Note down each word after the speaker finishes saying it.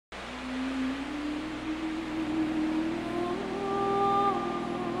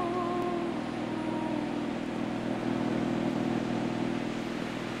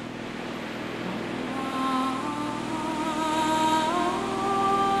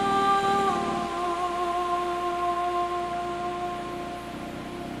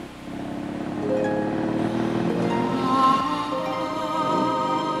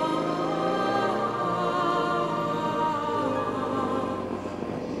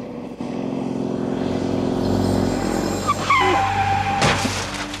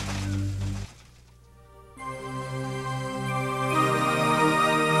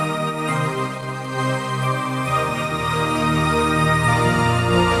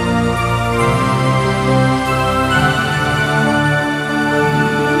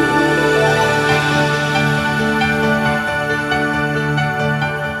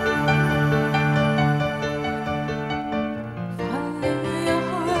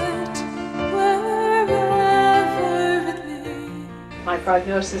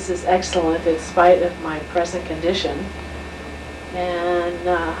prognosis is excellent in spite of my present condition, and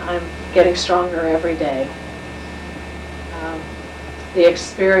I'm getting stronger every day. The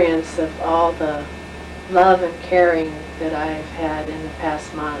experience of all the love and caring that I've had in the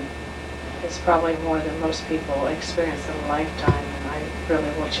past month is probably more than most people experience in a lifetime, and I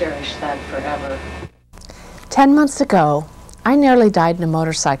really will cherish that forever. 10 months ago, I nearly died in a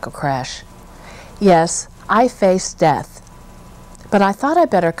motorcycle crash. Yes, I faced death, but I thought I'd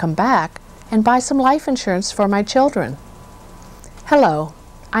better come back and buy some life insurance for my children. Hello,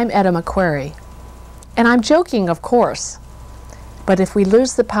 I'm Etta McQueary, and I'm joking, of course. But if we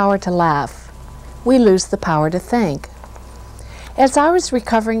lose the power to laugh, we lose the power to think. As I was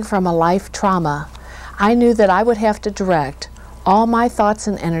recovering from a life trauma, I knew that I would have to direct all my thoughts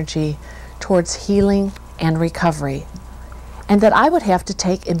and energy towards healing and recovery, and that I would have to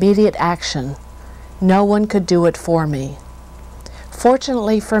take immediate action. No one could do it for me.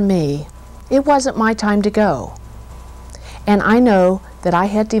 Fortunately for me, it wasn't my time to go. And I know that I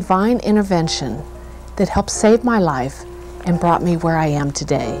had divine intervention that helped save my life and brought me where I am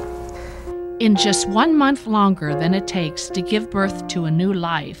today. In just 1 month longer than it takes to give birth to a new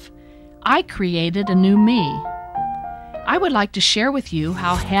life, I created a new me. I would like to share with you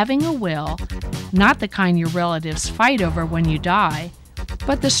how having a will, not the kind your relatives fight over when you die,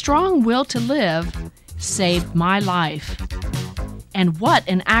 but the strong will to live, saved my life. And what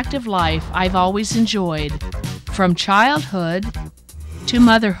an active life I've always enjoyed, from childhood to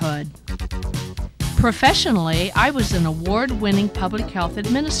motherhood. Professionally, I was an award-winning public health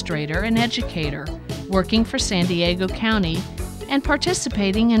administrator and educator, working for San Diego County and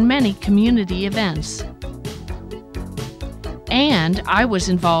participating in many community events. And I was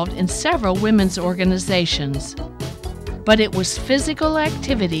involved in several women's organizations. But it was physical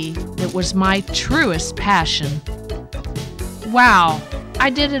activity that was my truest passion. Wow, I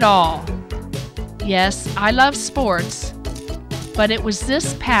did it all. Yes, I love sports, but it was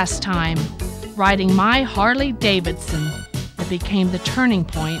this pastime, riding my Harley Davidson, that became the turning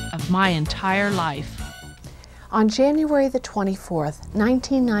point of my entire life. On January the 24th,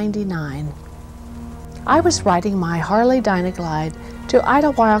 1999, I was riding my Harley Dynaglide to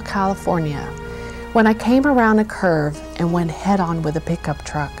Idlewild, California, when I came around a curve and went head-on with a pickup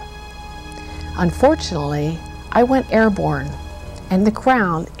truck. Unfortunately, I went airborne, and the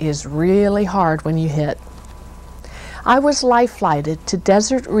ground is really hard when you hit. I was life-flighted to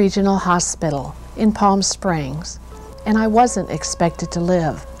Desert Regional Hospital in Palm Springs, and I wasn't expected to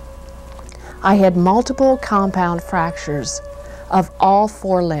live. I had multiple compound fractures of all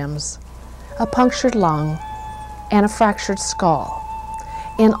 4 limbs, a punctured lung, and a fractured skull.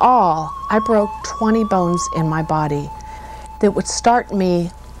 In all, I broke 20 bones in my body that would start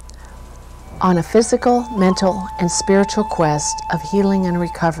me on a physical, mental, and spiritual quest of healing and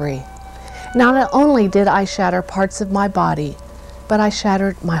recovery. Not only did I shatter parts of my body, but I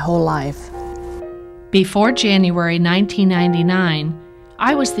shattered my whole life. Before January 1999,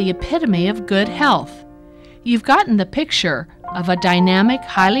 I was the epitome of good health. You've gotten the picture of a dynamic,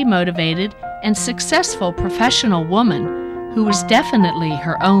 highly motivated, and successful professional woman who was definitely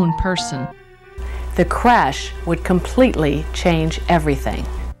her own person. The crash would completely change everything.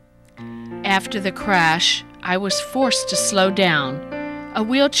 After the crash, I was forced to slow down. A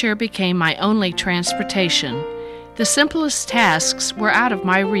wheelchair became my only transportation. The simplest tasks were out of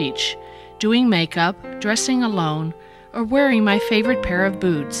my reach: doing makeup, dressing alone, or wearing my favorite pair of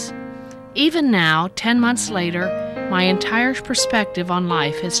boots. Even now, 10 months later, my entire perspective on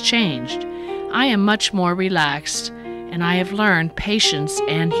life has changed. I am much more relaxed, and I have learned patience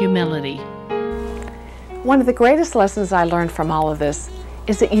and humility. One of the greatest lessons I learned from all of this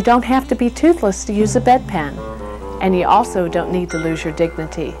is that you don't have to be toothless to use a bedpan, and you also don't need to lose your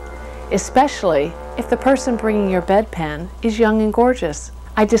dignity, especially if the person bringing your bedpan is young and gorgeous.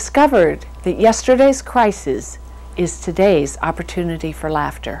 I discovered that yesterday's crisis is today's opportunity for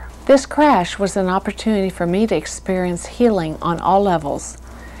laughter. This crash was an opportunity for me to experience healing on all levels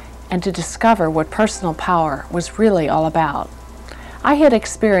and to discover what personal power was really all about. I had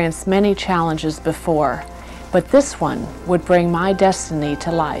experienced many challenges before, but this one would bring my destiny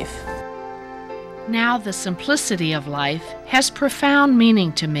to life. Now the simplicity of life has profound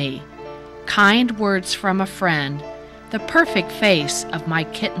meaning to me. Kind words from a friend, the perfect face of my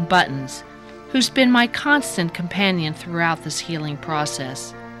kitten Buttons, who's been my constant companion throughout this healing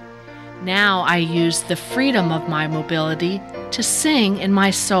process. Now I use the freedom of my mobility to sing in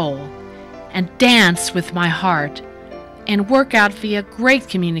my soul, and dance with my heart, and work out via great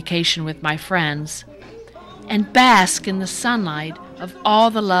communication with my friends, and bask in the sunlight of all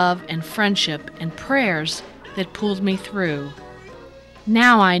the love and friendship and prayers that pulled me through.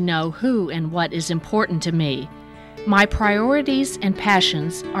 Now I know who and what is important to me. My priorities and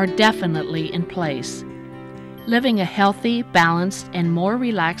passions are definitely in place. Living a healthy, balanced, and more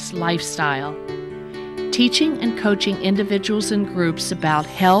relaxed lifestyle. Teaching and coaching individuals and groups about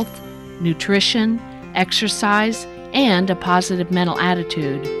health, nutrition, exercise, and a positive mental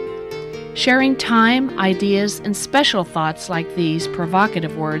attitude. Sharing time, ideas, and special thoughts like these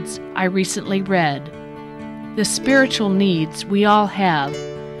provocative words I recently read. The spiritual needs we all have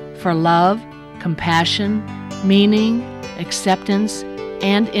for love, compassion, meaning, acceptance,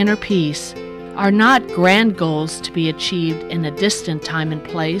 and inner peace are not grand goals to be achieved in a distant time and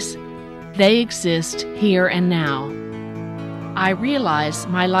place. They exist here and now. I realize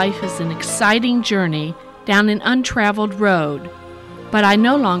my life is an exciting journey down an untraveled road, but I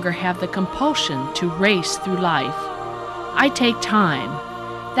no longer have the compulsion to race through life. I take time.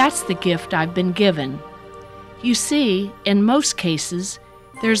 That's the gift I've been given. You see, in most cases,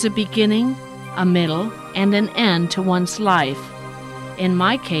 there's a beginning, a middle, and an end to one's life. In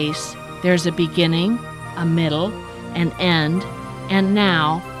my case, there's a beginning, a middle, an end, and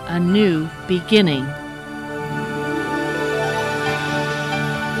now a new beginning.